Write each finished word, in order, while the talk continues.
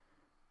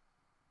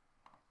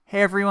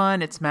Hey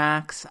everyone, it's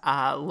Max.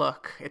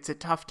 Look, it's a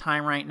tough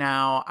time right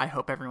now. I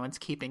hope everyone's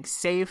keeping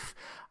safe.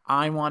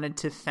 I wanted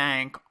to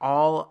thank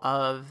all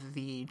of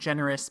the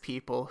generous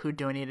people who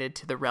donated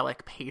to the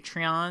Relic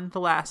Patreon the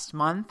last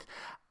month.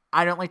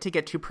 I don't like to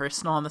get too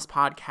personal on this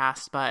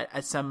podcast, but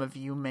as some of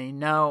you may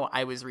know,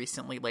 I was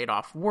recently laid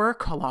off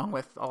work along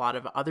with a lot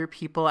of other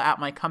people at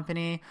my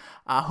company.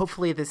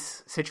 Hopefully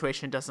this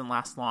situation doesn't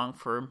last long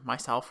for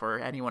myself or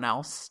anyone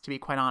else, to be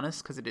quite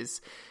honest, because it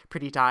is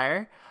pretty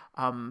dire.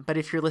 But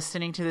if you're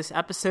listening to this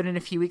episode in a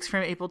few weeks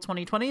from April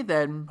 2020,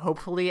 then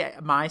hopefully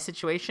my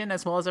situation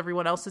as well as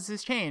everyone else's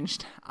has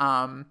changed.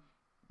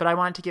 But I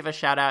wanted to give a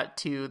shout out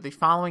to the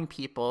following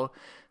people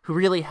who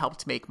really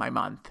helped make my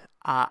month.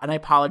 And I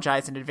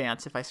apologize in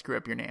advance if I screw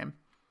up your name.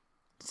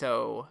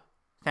 So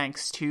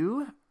thanks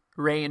to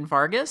Ray and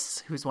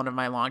Vargas, who's one of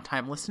my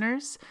longtime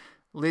listeners,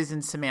 Liz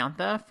and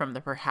Samantha from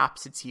the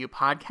Perhaps It's You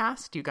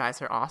podcast. You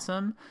guys are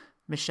awesome.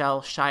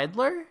 Michelle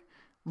Scheidler,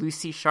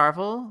 Lucy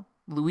Sharville,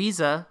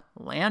 Louisa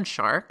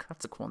Landshark,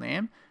 that's a cool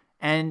name,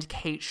 and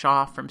Kate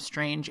Shaw from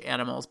Strange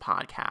Animals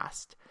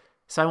podcast.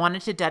 So I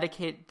wanted to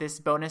dedicate this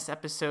bonus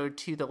episode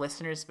to the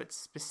listeners, but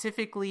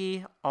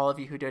specifically all of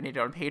you who donated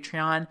on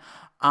Patreon.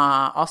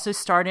 Also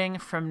starting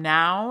from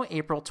now,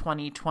 April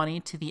 2020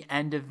 to the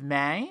end of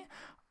May,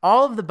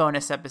 all of the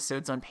bonus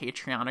episodes on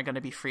Patreon are going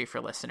to be free for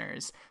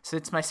listeners. So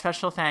it's my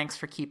special thanks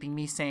for keeping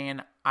me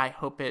sane. I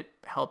hope it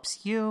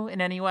helps you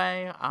in any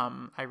way.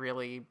 I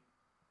really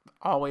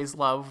always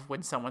love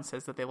when someone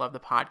says that they love the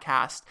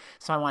podcast,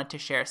 so I wanted to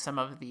share some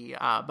of the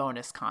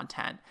bonus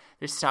content.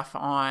 There's stuff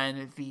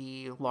on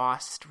the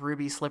lost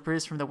ruby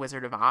slippers from the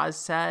Wizard of Oz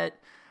set,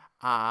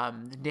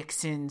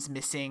 Nixon's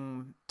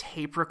missing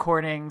tape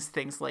recordings,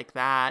 things like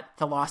that,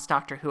 the lost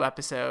Doctor Who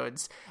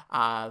episodes,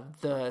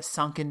 the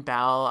sunken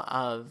bell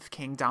of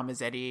King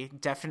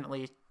Damizetti.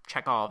 Definitely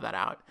check all of that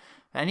out.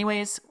 But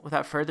anyways,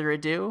 without further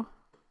ado,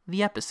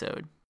 the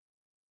episode.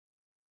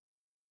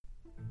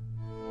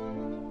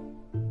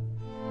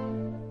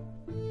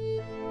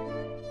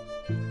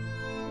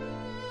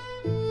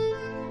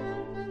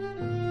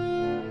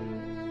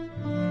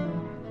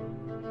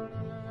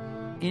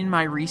 In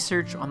my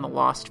research on the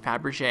lost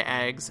Fabergé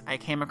eggs, I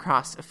came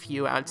across a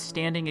few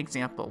outstanding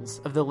examples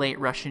of the late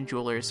Russian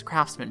jeweler's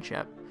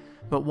craftsmanship.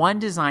 But one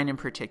design in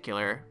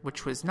particular,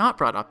 which was not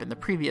brought up in the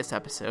previous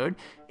episode,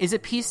 is a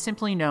piece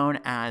simply known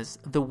as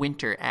the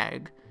Winter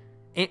Egg.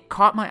 It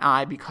caught my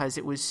eye because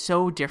it was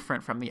so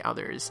different from the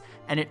others,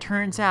 and it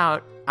turns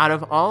out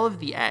of all of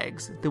the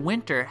eggs, the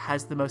Winter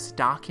has the most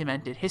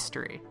documented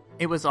history.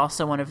 It was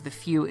also one of the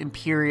few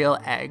imperial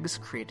eggs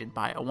created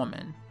by a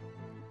woman.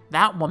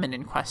 That woman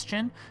in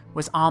question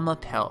was Alma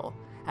Pill.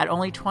 At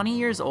only 20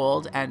 years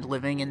old and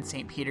living in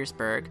St.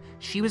 Petersburg,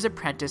 she was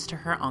apprenticed to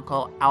her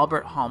uncle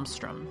Albert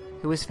Holmstrom,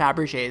 who was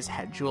Fabergé's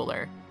head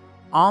jeweler.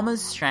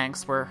 Alma's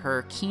strengths were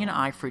her keen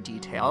eye for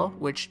detail,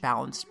 which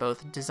balanced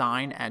both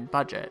design and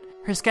budget.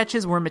 Her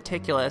sketches were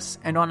meticulous,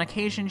 and on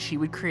occasion she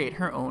would create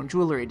her own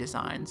jewelry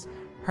designs.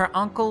 Her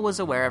uncle was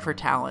aware of her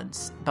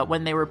talents, but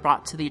when they were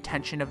brought to the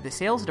attention of the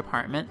sales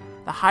department,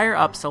 the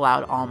higher-ups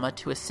allowed Alma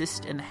to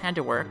assist in the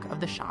handiwork of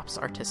the shop's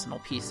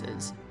artisanal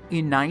pieces.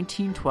 In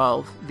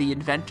 1912, the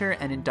inventor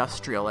and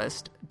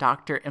industrialist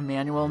Dr.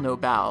 Emmanuel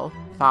Nobel,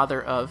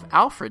 father of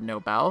Alfred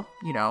Nobel,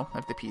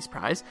 of the Peace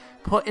Prize,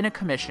 put in a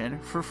commission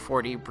for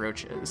 40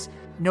 brooches.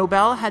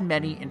 Nobel had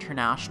many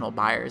international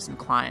buyers and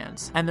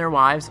clients, and their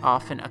wives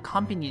often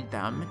accompanied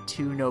them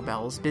to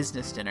Nobel's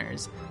business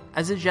dinners.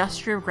 As a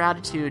gesture of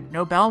gratitude,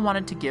 Nobel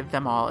wanted to give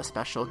them all a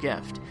special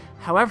gift.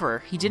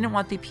 However, he didn't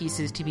want the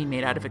pieces to be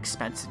made out of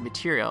expensive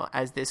material,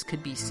 as this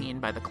could be seen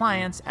by the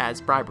clients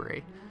as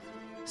bribery.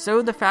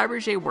 So the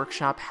Fabergé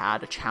workshop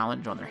had a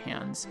challenge on their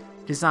hands: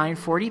 design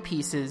 40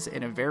 pieces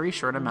in a very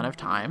short amount of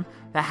time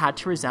that had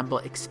to resemble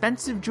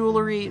expensive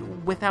jewelry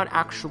without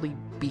actually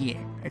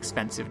being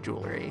expensive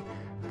jewelry.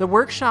 The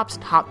workshop's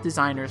top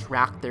designers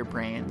racked their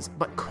brains,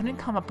 but couldn't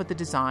come up with a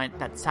design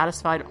that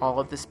satisfied all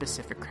of the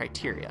specific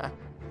criteria,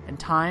 and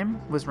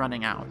time was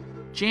running out.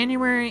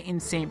 January in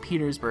St.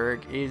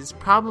 Petersburg is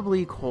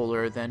probably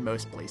colder than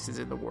most places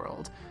in the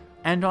world,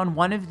 and on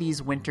one of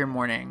these winter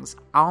mornings,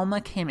 Alma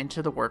came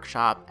into the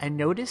workshop and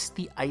noticed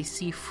the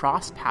icy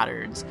frost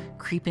patterns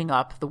creeping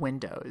up the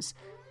windows.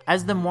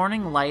 As the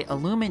morning light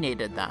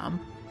illuminated them,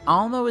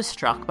 Alma was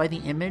struck by the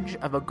image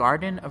of a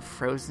garden of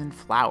frozen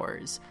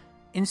flowers.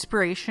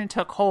 Inspiration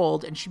took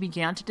hold, and she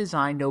began to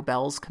design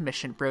Nobel's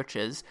commissioned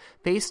brooches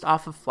based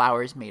off of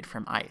flowers made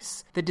from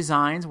ice. The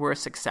designs were a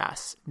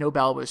success.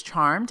 Nobel was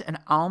charmed, and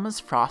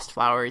Alma's frost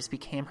flowers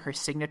became her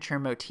signature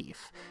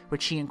motif,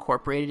 which she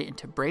incorporated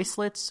into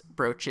bracelets,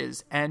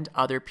 brooches, and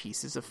other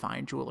pieces of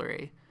fine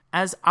jewelry.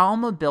 As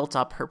Alma built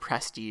up her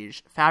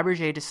prestige,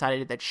 Fabergé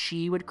decided that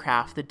she would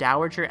craft the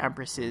Dowager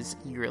Empress's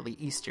yearly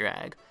Easter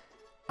egg.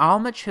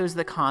 Alma chose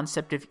the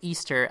concept of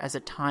Easter as a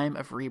time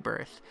of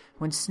rebirth,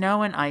 when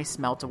snow and ice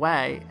melt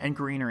away and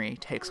greenery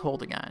takes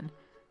hold again.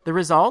 The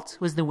result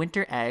was the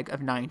Winter Egg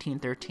of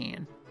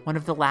 1913, one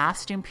of the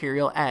last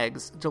imperial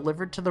eggs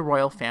delivered to the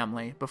royal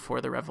family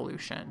before the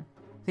Revolution.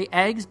 The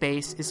egg's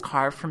base is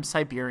carved from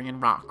Siberian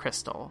rock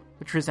crystal,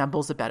 which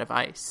resembles a bed of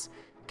ice.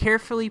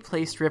 Carefully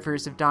placed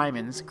rivers of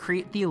diamonds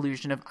create the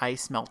illusion of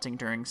ice melting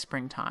during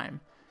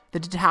springtime. The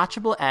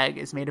detachable egg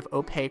is made of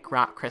opaque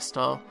rock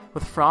crystal,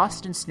 with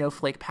frost and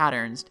snowflake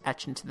patterns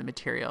etched into the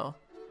material.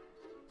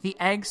 The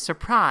egg's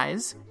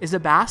surprise is a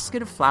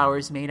basket of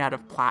flowers made out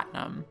of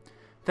platinum.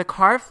 The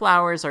carved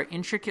flowers are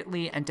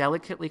intricately and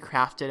delicately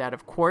crafted out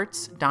of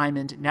quartz,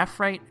 diamond,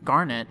 nephrite,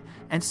 garnet,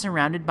 and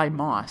surrounded by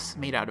moss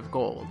made out of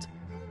gold.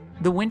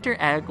 The winter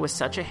egg was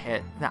such a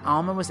hit that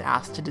Alma was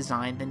asked to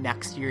design the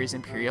next year's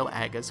imperial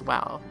egg as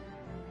well.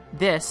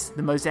 This,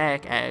 the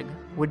mosaic egg,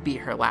 would be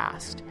her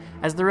last,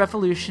 as the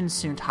revolution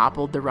soon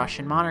toppled the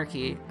Russian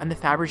monarchy and the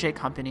Fabergé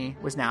company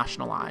was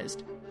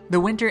nationalized. The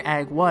winter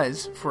egg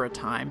was, for a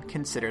time,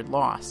 considered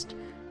lost.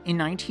 In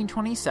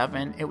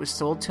 1927, it was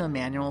sold to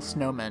Emanuel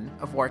Snowman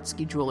of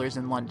Wartsky Jewelers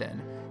in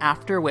London,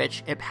 after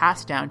which it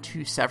passed down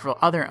to several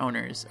other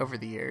owners over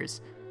the years.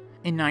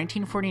 In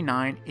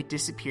 1949, it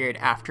disappeared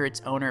after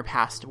its owner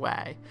passed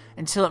away,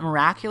 until it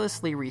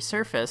miraculously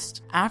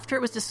resurfaced after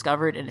it was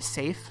discovered in a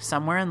safe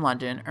somewhere in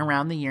London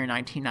around the year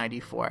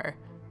 1994.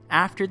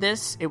 After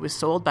this, it was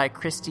sold by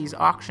Christie's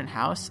auction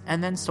house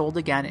and then sold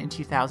again in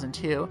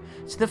 2002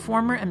 to the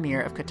former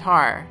Emir of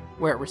Qatar,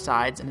 where it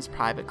resides in his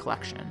private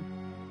collection.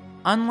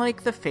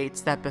 Unlike the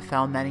fates that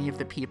befell many of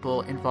the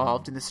people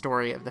involved in the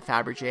story of the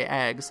Fabergé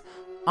eggs,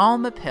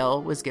 Alma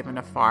Pill was given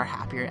a far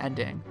happier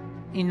ending.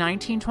 In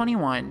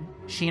 1921,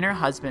 she and her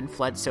husband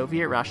fled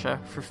Soviet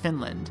Russia for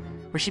Finland,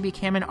 where she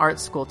became an art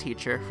school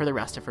teacher for the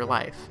rest of her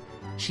life.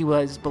 She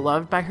was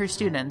beloved by her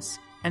students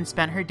and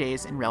spent her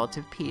days in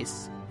relative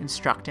peace,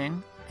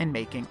 instructing and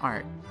making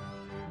art.